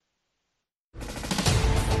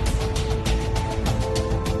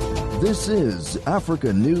This is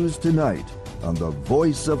Africa News Tonight on the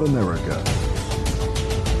Voice of America.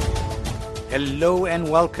 Hello and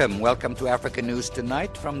welcome. Welcome to Africa News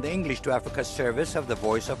Tonight from the English to Africa service of the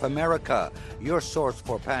Voice of America, your source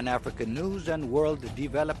for Pan-African news and world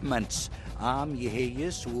developments. I'm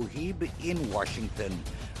Yeheyes Wuhib in Washington.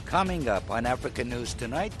 Coming up on Africa News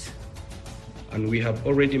Tonight. And we have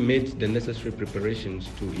already made the necessary preparations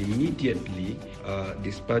to immediately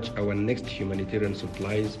dispatch our next humanitarian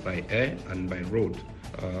supplies by air and by road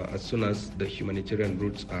as soon as the humanitarian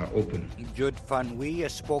routes are open. Jude Fanwi, a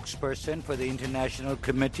spokesperson for the International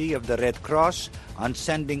Committee of the Red Cross on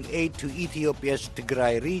sending aid to Ethiopia's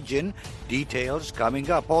Tigray region. Details coming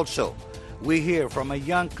up also. We hear from a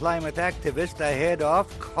young climate activist ahead of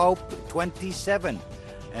COP27.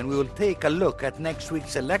 And we will take a look at next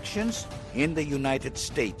week's elections in the United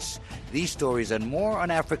States. These stories and more on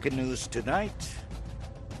Africa News Tonight.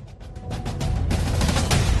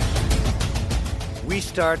 We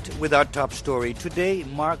start with our top story. Today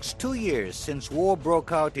marks 2 years since war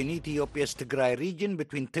broke out in Ethiopia's Tigray region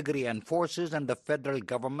between Tigrayan forces and the federal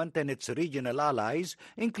government and its regional allies,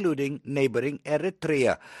 including neighboring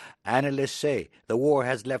Eritrea. Analysts say the war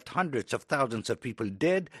has left hundreds of thousands of people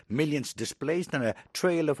dead, millions displaced, and a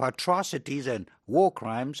trail of atrocities and war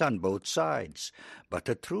crimes on both sides. But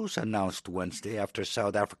a truce announced Wednesday after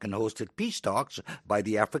South African-hosted peace talks by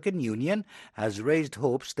the African Union has raised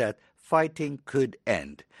hopes that fighting could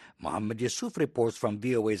end. Mohammed Yusuf reports from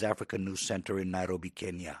VOA's African News Center in Nairobi,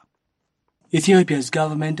 Kenya. Ethiopia's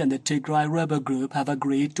government and the Tigray rebel group have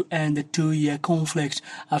agreed to end the 2-year conflict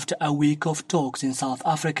after a week of talks in South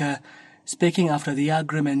Africa. Speaking after the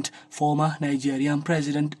agreement, former Nigerian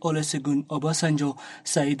President Olusegun Obasanjo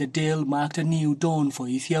said the deal marked a new dawn for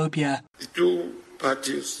Ethiopia. The two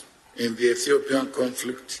parties in the Ethiopian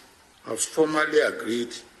conflict have formally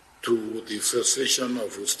agreed to the cessation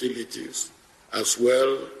of hostilities, as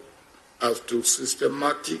well as to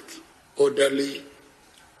systematic, orderly,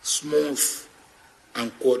 smooth,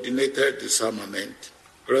 and coordinated disarmament,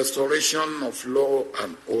 restoration of law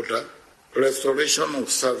and order, restoration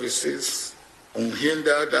of services,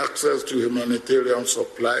 unhindered access to humanitarian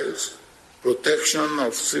supplies, protection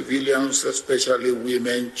of civilians, especially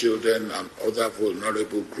women, children, and other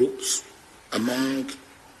vulnerable groups, among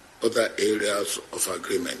other areas of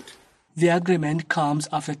agreement. The agreement comes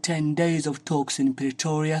after 10 days of talks in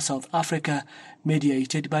Pretoria, South Africa,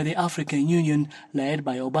 mediated by the African Union, led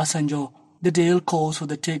by Obasanjo. The deal calls for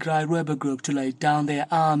the Tigray rebel group to lay down their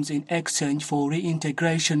arms in exchange for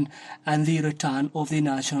reintegration and the return of the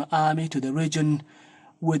National Army to the region.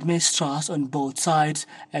 With mistrust on both sides,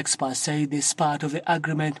 experts say this part of the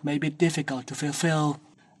agreement may be difficult to fulfill.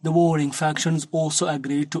 The warring factions also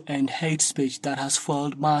agreed to end hate speech that has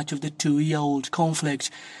fueled much of the 2-year-old conflict.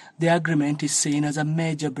 The agreement is seen as a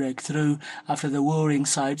major breakthrough after the warring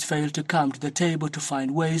sides failed to come to the table to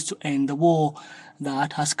find ways to end the war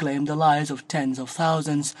that has claimed the lives of tens of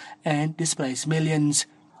thousands and displaced millions.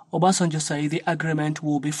 Obasanjo said the agreement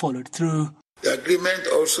will be followed through. The agreement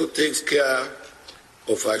also takes care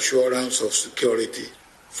of assurance of security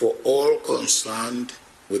for all concerned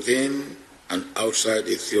within and outside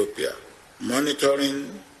Ethiopia,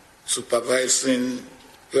 monitoring, supervising,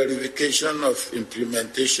 verification of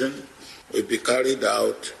implementation will be carried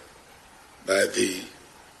out by the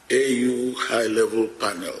AU high-level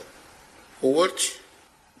panel. For what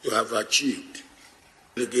you have achieved,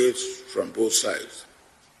 delegates from both sides,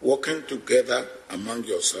 working together among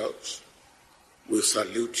yourselves, we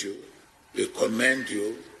salute you, we commend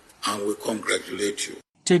you, and we congratulate you.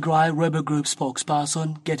 Tigray rebel group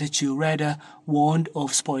spokesperson Getachew Reda warned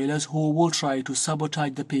of spoilers who will try to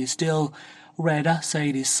sabotage the peace deal. Reda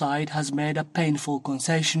said his side has made a painful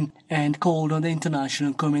concession and called on the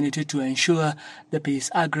international community to ensure the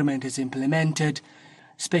peace agreement is implemented.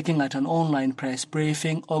 Speaking at an online press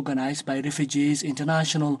briefing organized by Refugees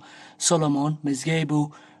International, Solomon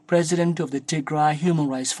Mezgebu, president of the Tigray Human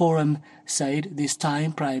Rights Forum, said this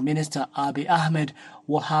time Prime Minister Abiy Ahmed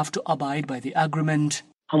will have to abide by the agreement.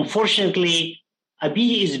 Unfortunately,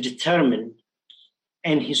 Abiy is determined,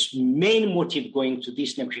 and his main motive going to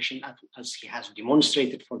this negotiation, as he has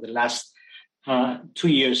demonstrated for the last 2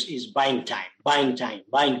 years, is buying time.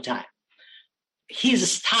 He's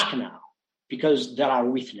stuck now because there are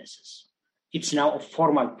witnesses. It's now a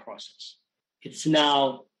formal process. It's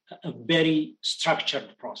now a very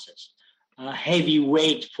structured process.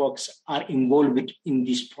 Heavyweight folks are involved in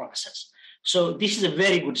this process. So this is a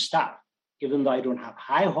very good start, even though I don't have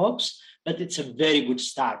high hopes, but it's a very good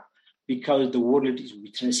start because the world is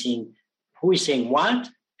witnessing who is saying what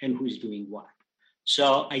and who is doing what.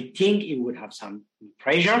 So I think it would have some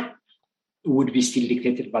pressure, would be still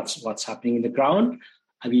dictated by what's happening in the ground.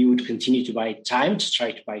 Abiy would continue to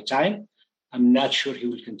try to buy time. I'm not sure he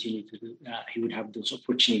will continue to do. He would have those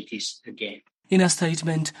opportunities again. In a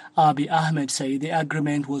statement, Abiy Ahmed said the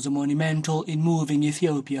agreement was monumental in moving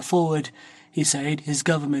Ethiopia forward. He said his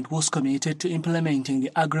government was committed to implementing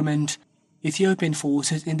the agreement. Ethiopian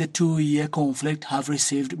forces in the 2-year conflict have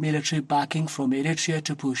received military backing from Eritrea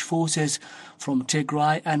to push forces from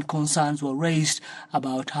Tigray, and concerns were raised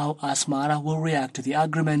about how Asmara will react to the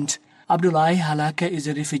agreement. Abdullahi Halaka is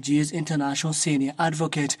a Refugees International senior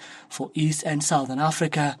advocate for East and Southern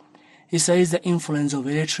Africa. He says the influence of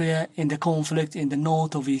Eritrea in the conflict in the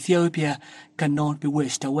north of Ethiopia cannot be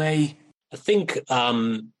wished away. I think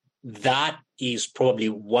that is probably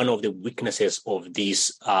one of the weaknesses of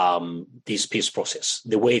this peace process,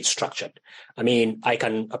 the way it's structured. I mean, I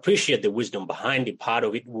can appreciate the wisdom behind it. Part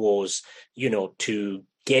of it was, to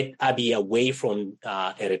get Abiy away from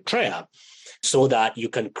Eritrea so that you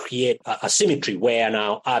can create a symmetry where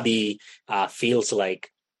now Abiy feels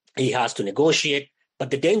like he has to negotiate. But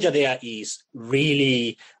the danger there is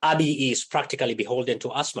really Abiy is practically beholden to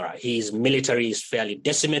Asmara. His military is fairly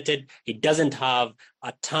decimated. He doesn't have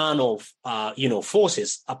a ton of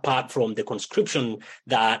forces apart from the conscription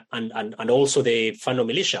that and also the Fano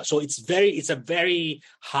militia. So it's a very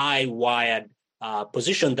high wired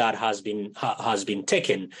position that has been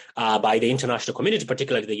taken by the international community,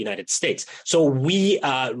 particularly the United States. So we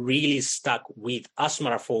are really stuck with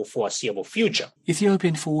Asmara for foreseeable future.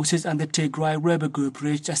 Ethiopian forces and the Tigray rebel group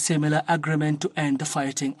reached a similar agreement to end the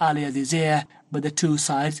fighting earlier this year, but the two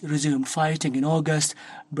sides resumed fighting in August,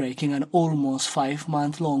 breaking an almost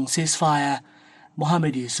 5-month-long ceasefire.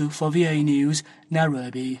 Mohammed Yusuf for VOA News,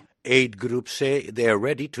 Nairobi. Aid groups say they are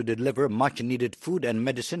ready to deliver much-needed food and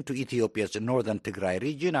medicine to Ethiopia's northern Tigray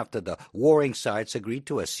region after the warring sides agreed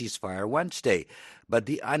to a ceasefire Wednesday. But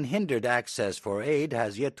the unhindered access for aid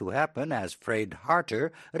has yet to happen, as Fred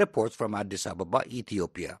Harter reports from Addis Ababa,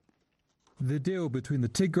 Ethiopia. The deal between the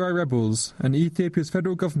Tigray rebels and Ethiopia's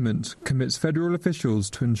federal government commits federal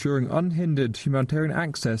officials to ensuring unhindered humanitarian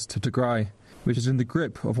access to Tigray, which is in the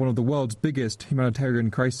grip of one of the world's biggest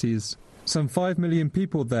humanitarian crises. Some 5 million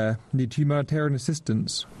people there need humanitarian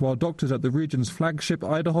assistance, while doctors at the region's flagship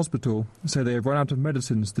Ida hospital say they have run out of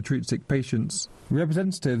medicines to treat sick patients.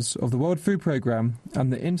 Representatives of the World Food Programme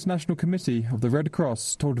and the International Committee of the Red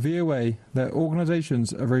Cross told VOA their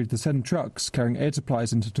organisations are ready to send trucks carrying aid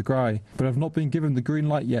supplies into Tigray, but have not been given the green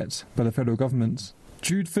light yet by the federal government.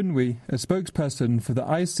 Jude Finwi, a spokesperson for the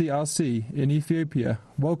ICRC in Ethiopia,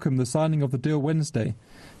 welcomed the signing of the deal Wednesday,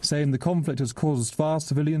 saying the conflict has caused vast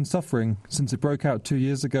civilian suffering since it broke out 2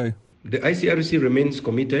 years ago. The ICRC remains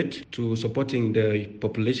committed to supporting the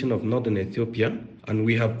population of northern Ethiopia, and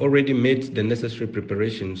we have already made the necessary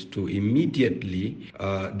preparations to immediately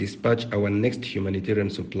dispatch our next humanitarian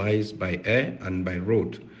supplies by air and by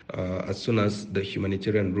road as soon as the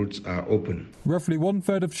humanitarian routes are open. Roughly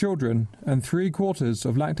 1/3 of children and 3/4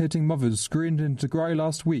 of lactating mothers screened in Tigray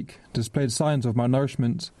last week displayed signs of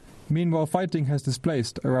malnourishment. Meanwhile, fighting has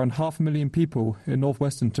displaced around 500,000 people in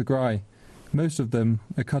northwestern Tigray. Most of them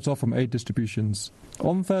are cut off from aid distributions.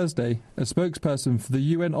 On Thursday, a spokesperson for the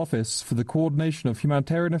UN Office for the Coordination of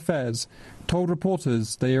Humanitarian Affairs told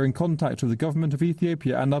reporters they are in contact with the government of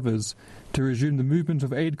Ethiopia and others to resume the movement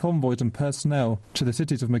of aid convoys and personnel to the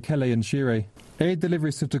cities of Mekelle and Shire. Aid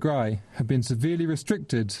deliveries to Tigray have been severely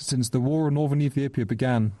restricted since the war in northern Ethiopia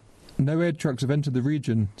began. No aid trucks have entered the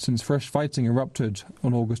region since fresh fighting erupted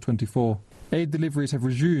on August 24. Aid deliveries have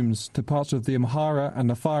resumed to parts of the Amhara and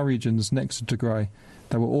Afar regions next to Tigray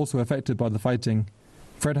that were also affected by the fighting.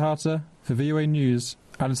 Fred Harter for VOA News,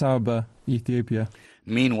 Addis Ababa, Ethiopia.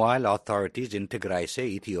 Meanwhile, authorities in Tigray say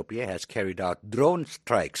Ethiopia has carried out drone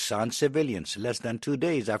strikes on civilians less than 2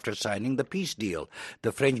 days after signing the peace deal.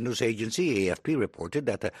 The French news agency AFP reported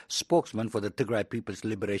that a spokesman for the Tigray People's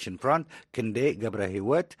Liberation Front, Kende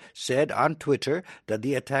Gebrehewet, said on Twitter that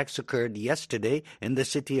the attacks occurred yesterday in the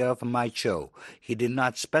city of Maicho. He did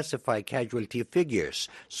not specify casualty figures.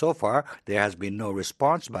 So far, there has been no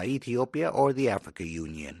response by Ethiopia or the African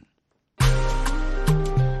Union.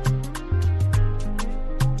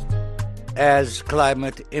 As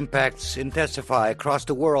climate impacts intensify across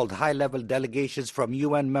the world, high-level delegations from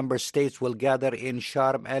UN member states will gather in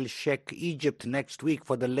Sharm el-Sheikh, Egypt next week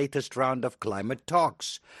for the latest round of climate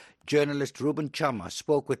talks. Journalist Ruben Chama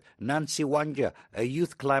spoke with Nancy Wanja, a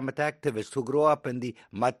youth climate activist who grew up in the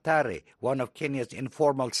Matare, one of Kenya's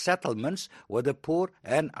informal settlements where the poor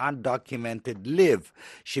and undocumented live.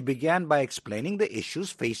 She began by explaining the issues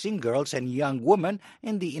facing girls and young women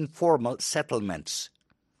in the informal settlements.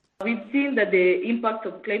 We've seen that the impact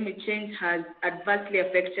of climate change has adversely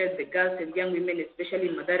affected the girls and young women, especially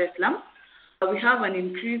in Madare slum. We have an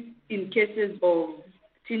increase in cases of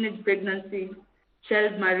teenage pregnancy,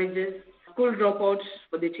 child marriages, school dropouts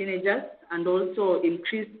for the teenagers, and also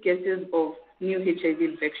increased cases of new HIV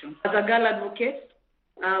infection. As a girl advocate,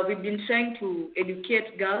 we've been trying to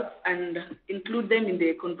educate girls and include them in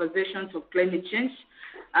the conversations of climate change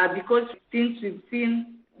because since we've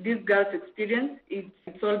seen these girls' experience,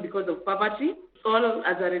 it's all because of poverty, all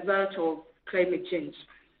as a result of climate change.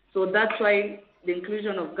 So that's why the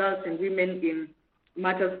inclusion of girls and women in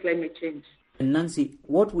matters climate change. And Nancy,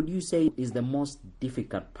 what would you say is the most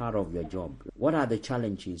difficult part of your job? What are the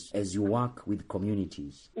challenges as you work with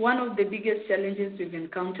communities? One of the biggest challenges we've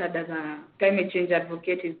encountered as a climate change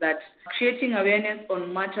advocate is that creating awareness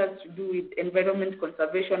on matters to do with environment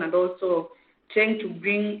conservation and also trying to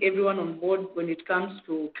bring everyone on board when it comes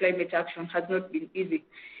to climate action has not been easy.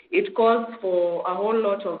 It calls for a whole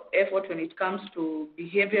lot of effort when it comes to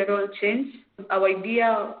behavioral change. Our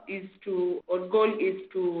goal is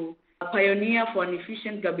to pioneer for an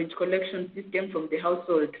efficient garbage collection system from the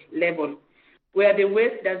household level, where the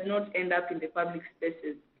waste does not end up in the public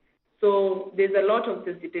spaces. So there's a lot of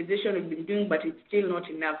sensitization we've been doing, but it's still not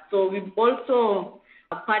enough. So we've also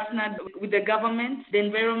partnered with the government, the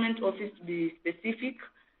Environment Office to be specific,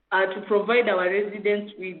 to provide our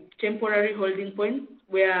residents with temporary holding points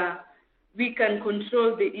where we can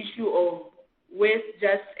control the issue of waste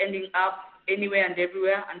just ending up anywhere and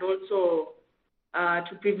everywhere, and also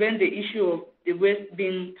to prevent the issue of the waste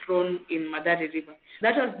being thrown in Madare River.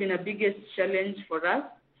 That has been a biggest challenge for us,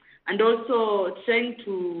 and also trying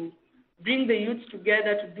to bring the youth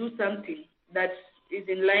together to do something that is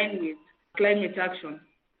in line with climate action,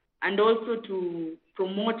 and also to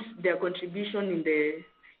promote their contribution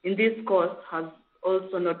in this cause has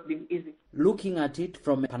also not been easy. Looking at it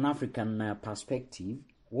from a Pan-African perspective,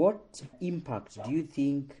 what impact do you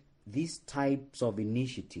think these types of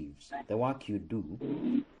initiatives, the work you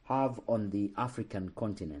do, have on the African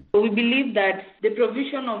continent? We believe that the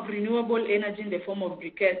provision of renewable energy in the form of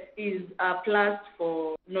briquettes is a plus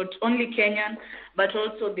for not only Kenyan, but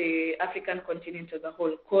also the African continent as a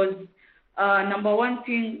whole. Because number one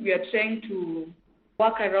thing, we are trying to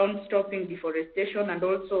work around stopping deforestation, and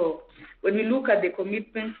also when we look at the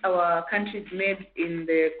commitments our countries made in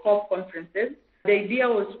the COP conferences, the idea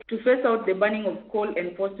was to phase out the burning of coal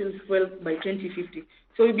and fossil fuels by 2050.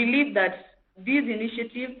 So we believe that these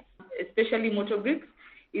initiatives, especially motor bricks,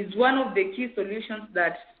 is one of the key solutions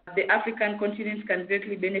that the African continent can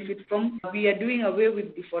greatly benefit from. We are doing away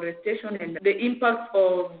with deforestation and the impact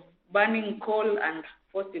of burning coal and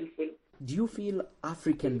fossil fuels. Do you feel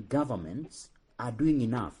African governments are doing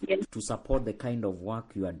enough to support the kind of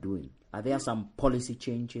work you are doing? Are there some policy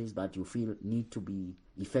changes that you feel need to be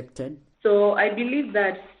effected? So I believe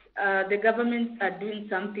that the governments are doing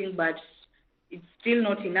something, but it's still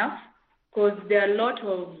not enough, because there are a lot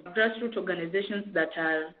of grassroots organizations that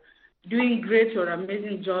are doing great or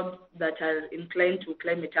amazing jobs that are inclined to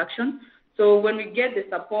climate action. So when we get the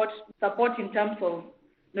support in terms of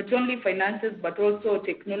not only finances, but also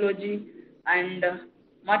technology and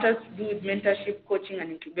matters to do with mentorship, coaching,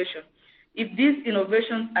 and incubation, if these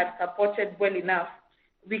innovations are supported well enough,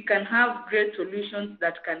 we can have great solutions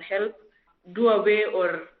that can help do away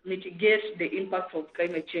or mitigate the impact of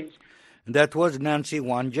climate change. That was Nancy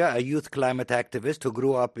Wanja, a youth climate activist who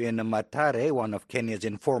grew up in Matare, one of Kenya's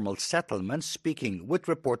informal settlements, speaking with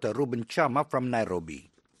reporter Ruben Chama from Nairobi.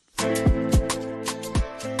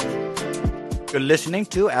 You're listening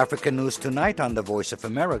to Africa News Tonight on the Voice of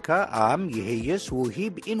America. I'm Yehiyas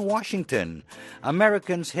Wuhib in Washington.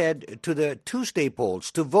 Americans head to the Tuesday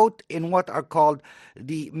polls to vote in what are called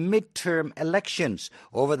the midterm elections.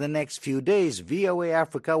 Over the next few days, VOA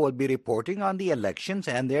Africa will be reporting on the elections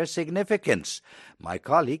and their significance. My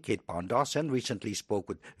colleague, Kate Pondawson, recently spoke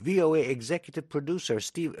with VOA executive producer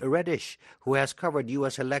Steve Reddish, who has covered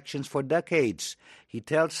U.S. elections for decades. He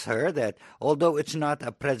tells her that although it's not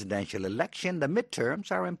a presidential election, the midterms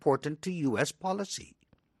are important to U.S. policy.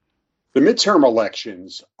 The midterm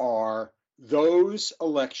elections are those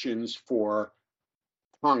elections for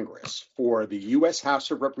Congress, for the U.S.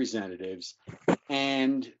 House of Representatives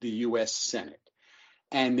and the U.S. Senate.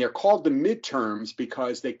 And they're called the midterms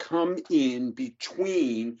because they come in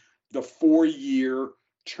between the 4-year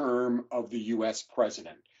term of the U.S.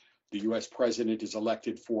 president. The U.S. president is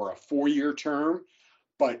elected for a 4-year term,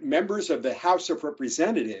 but members of the House of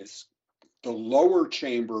Representatives, the lower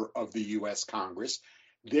chamber of the U.S. Congress,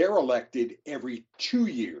 they're elected every 2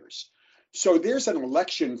 years. So there's an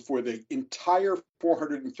election for the entire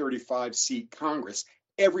 435-seat Congress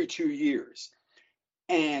every 2 years.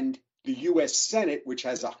 And the U.S. Senate, which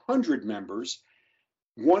has 100 members,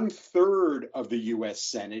 1/3 of the U.S.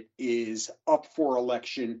 Senate is up for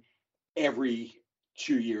election every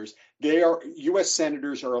 2 years. U.S.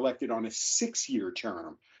 senators are elected on a 6-year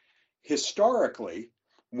term. Historically,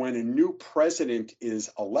 when a new president is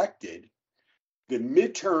elected, the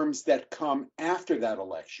midterms that come after that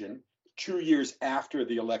election, 2 years after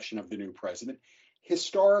the election of the new president,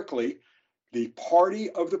 historically, the party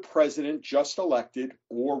of the president just elected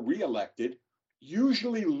or reelected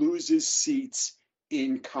usually loses seats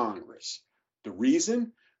in Congress. The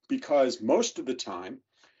reason? Because most of the time,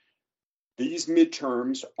 these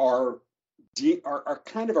midterms are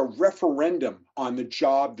kind of a referendum on the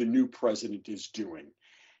job the new president is doing.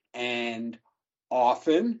 And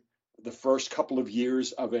often, the first couple of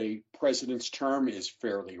years of a president's term is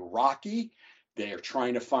fairly rocky. They are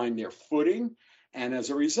trying to find their footing. And as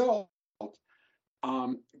a result,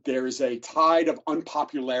 there is a tide of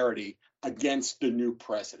unpopularity against the new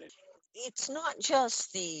president. It's not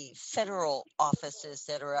just the federal offices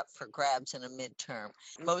that are up for grabs in a midterm.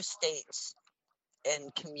 Most states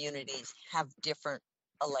and communities have different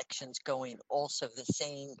elections going also the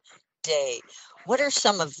same day. What are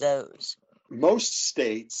some of those? Most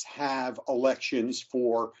states have elections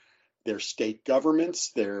for their state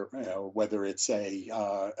governments, whether it's a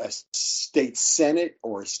state senate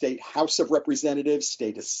or a state house of representatives,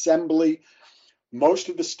 state assembly. Most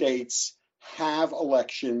of the states have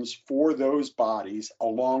elections for those bodies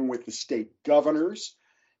along with the state governors.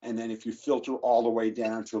 And then if you filter all the way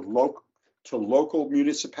down to local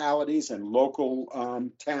municipalities and local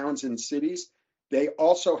towns and cities, they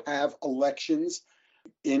also have elections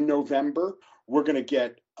in November. We're going to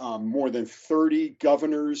get more than 30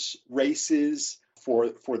 governors' races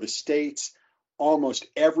for the states. Almost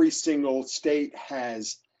every single state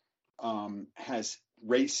has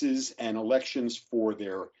races and elections for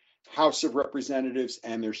their House of Representatives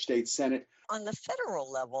and their state Senate. On the federal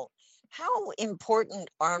level, how important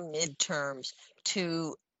are midterms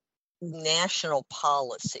to national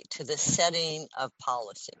policy, to the setting of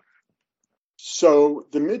policy? So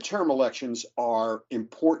the midterm elections are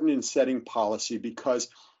important in setting policy because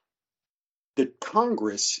the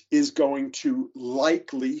Congress is going to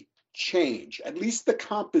likely change, at least the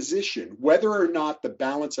composition, whether or not the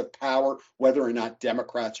balance of power, whether or not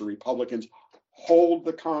Democrats or Republicans hold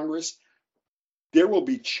the Congress, there will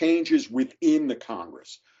be changes within the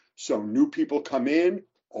Congress. So new people come in,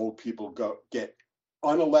 old people get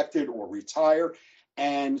unelected or retire.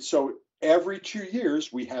 And so every 2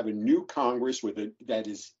 years, we have a new Congress that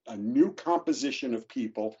is a new composition of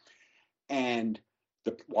people. And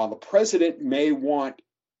while the president may want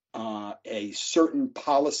a certain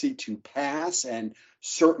policy to pass and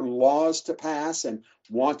certain laws to pass and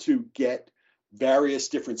want to get various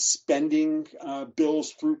different spending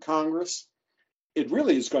bills through Congress, it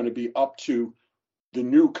really is going to be up to the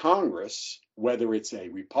new Congress, whether it's a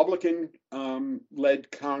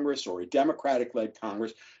Republican-led Congress or a Democratic-led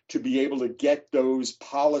Congress, to be able to get those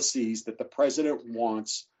policies that the president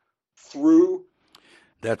wants through.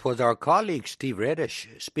 That was our colleague Steve Reddish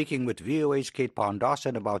speaking with VOA's Kate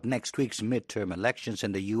Pondawson about next week's midterm elections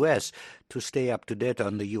in the U.S. To stay up to date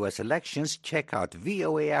on the U.S. elections, check out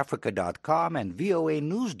voaafrica.com and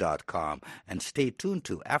voanews.com and stay tuned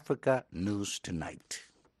to Africa News Tonight.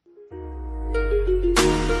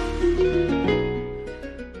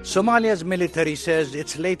 Somalia's military says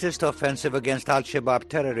its latest offensive against al-Shabaab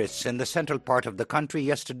terrorists in the central part of the country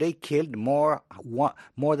yesterday killed more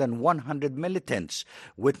than 100 militants.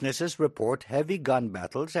 Witnesses report heavy gun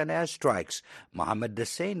battles and airstrikes. Mohammed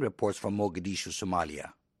Hussein reports from Mogadishu,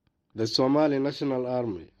 Somalia. The Somali National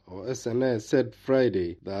Army, or SNA, said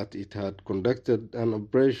Friday that it had conducted an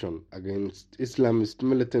operation against Islamist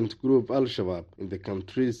militant group al-Shabaab in the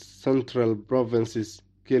country's central provinces,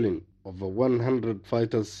 killing over 100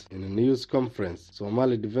 fighters. In a news conference,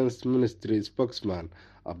 Somali Defense Ministry spokesman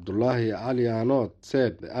Abdullahi Ali Anot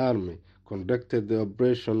said the army conducted the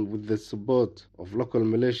operation with the support of local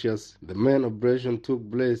militias. The main operation took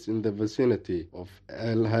place in the vicinity of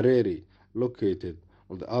El Hariri, located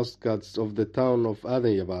on the outskirts of the town of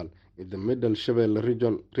Aden Yabal in the Middle Shabelle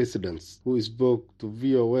region. Residents who spoke to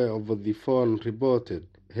VOA over the phone reported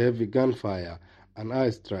heavy gunfire and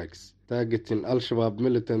airstrikes targeting al-Shabaab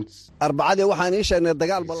militants. He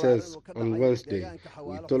says, on Wednesday,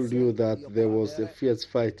 we told you that there was a fierce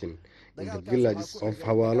fighting in the villages of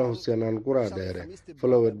Hawala Hussein and Guradere,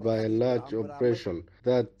 followed by a large operation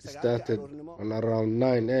that started on around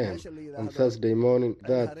 9 a.m. on Thursday morning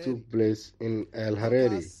that took place in El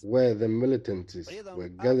Hariri, where the militants were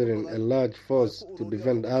gathering a large force to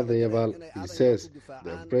defend Ada Yabal. He says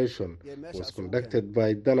the operation was conducted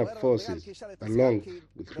by Danab forces along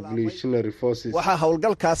with revolutionary forces.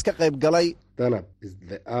 Danab is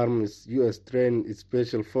the Army's U.S.-trained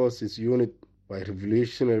special forces unit. By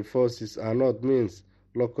revolutionary forces are not means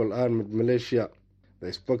local armed militia.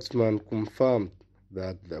 The spokesman confirmed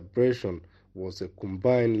that the operation was a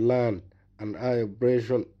combined land and air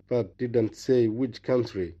operation, but didn't say which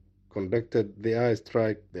country conducted the air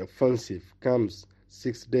strike. The offensive comes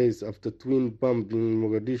 6 days after twin bombs in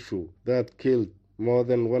Mogadishu that killed more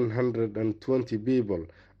than 120 people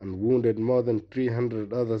and wounded more than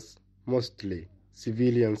 300 others, mostly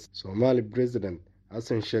civilians. Somali President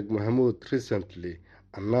Hassan Sheikh Mohamud recently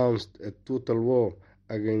announced a total war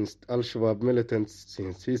against Al-Shabaab militants.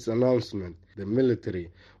 Since his announcement, the military,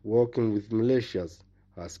 working with militias,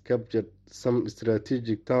 has captured some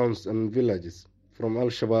strategic towns and villages from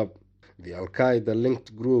Al-Shabaab. The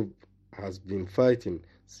Al-Qaeda-linked group has been fighting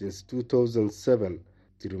since 2007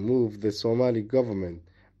 to remove the Somali government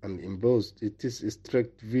and impose its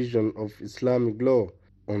strict vision of Islamic law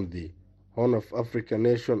on the Horn of Africa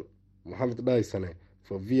nation. Mohammed Daisane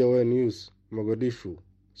for VOA News, Mogadishu,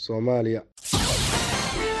 Somalia.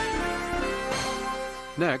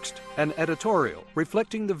 Next, an editorial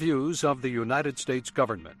reflecting the views of the United States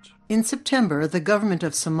government. In September, the government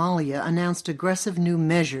of Somalia announced aggressive new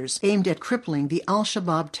measures aimed at crippling the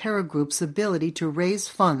al-Shabaab terror group's ability to raise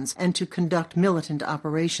funds and to conduct militant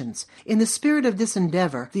operations. In the spirit of this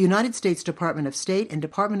endeavor, the United States Department of State and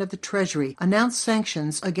Department of the Treasury announced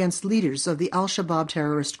sanctions against leaders of the al-Shabaab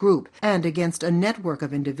terrorist group and against a network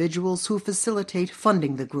of individuals who facilitate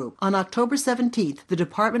funding the group. On October 17th, the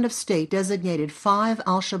Department of State designated 5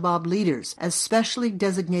 al-Shabaab leaders as specially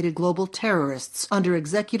designated global terrorists under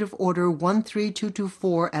Executive Order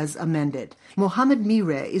 13224 as amended. Mohammed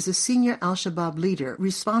Mire is a senior al-Shabaab leader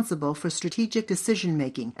responsible for strategic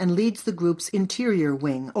decision-making and leads the group's interior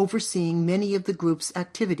wing, overseeing many of the group's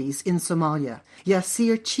activities in Somalia.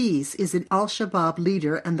 Yasir Cheese is an al-Shabaab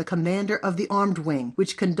leader and the commander of the armed wing,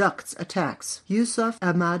 which conducts attacks. Yusuf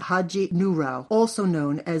Ahmad Haji Nurau, also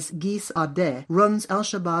known as Gis Adeh, runs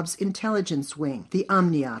al-Shabaab's intelligence wing, the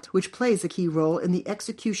Amniyat, which plays a key role in the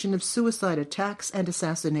execution of suicide attacks and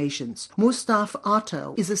assassinations. Mustafa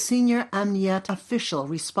Otto is a senior Amniyat official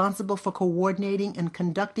responsible for coordinating and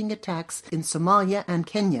conducting attacks in Somalia and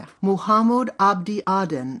Kenya. Muhammad Abdi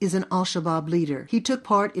Aden is an al-Shabaab leader. He took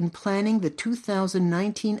part in planning the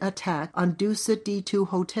 2019 attack on Dusit D2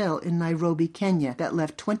 Hotel in Nairobi, Kenya, that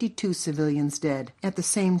left 22 civilians dead. At the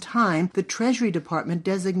same time, the Treasury Department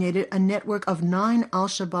designated a network of 9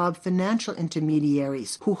 al-Shabaab financial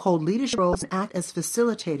intermediaries who hold leadership roles and act as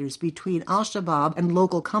facilitators between al-Shabaab and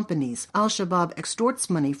local companies. Al-Shabaab extorts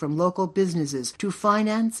money from local businesses to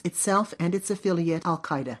finance itself and its affiliate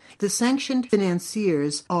Al-Qaeda. The sanctioned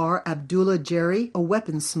financiers are Abdullah Jerry, a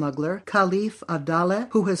weapons smuggler, Khalif Adaleh,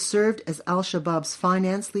 who has served as Al-Shabaab's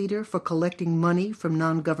finance leader for collecting money from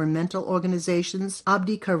non-governmental organizations,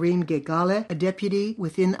 Abdi Karim Gegale, a deputy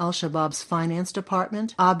within Al-Shabaab's finance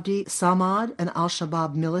department, Abdi Samad, an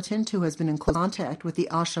Al-Shabaab militant who has been in contact with the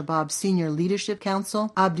Al-Shabaab Senior Leadership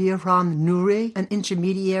Council, Abdi Ram Nouri, an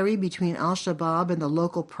intermediary between al-Shabaab and the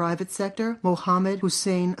local private sector, Mohammed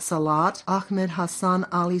Hussein Salat, Ahmed Hassan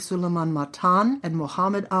Ali Suleiman Matan, and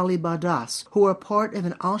Mohammed Ali Badas, who are part of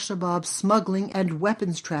an al-Shabaab smuggling and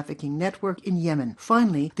weapons trafficking network in Yemen.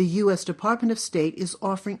 Finally, the U.S. Department of State is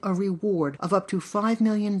offering a reward of up to $5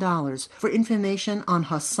 million for information on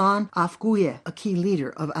Hassan Afguye, a key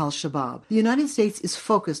leader of al-Shabaab. The United States is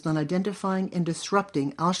focused on identifying and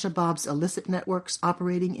disrupting al-Shabaab's illicit networks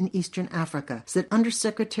operating in Eastern Africa, said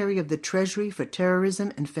Undersecretary of the Treasury for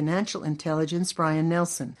Terrorism and Financial Intelligence Brian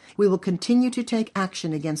Nelson. We will continue to take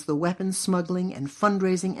action against the weapons smuggling and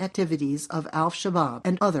fundraising activities of al-Shabaab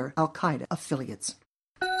and other al-Qaeda affiliates.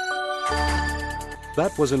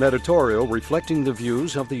 That was an editorial reflecting the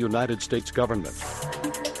views of the United States government.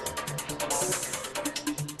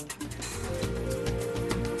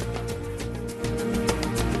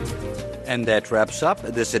 And that wraps up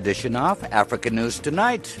this edition of Africa News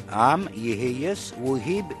Tonight. I'm Yehiyas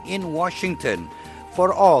Wuhib in Washington.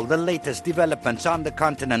 For all the latest developments on the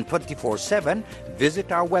continent 24/7,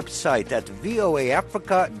 visit our website at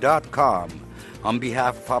voaafrica.com. On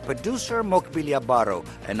behalf of our producer, Mokbili Abaro,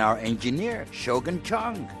 and our engineer, Shogun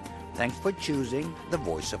Chung, thanks for choosing the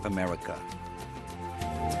Voice of America.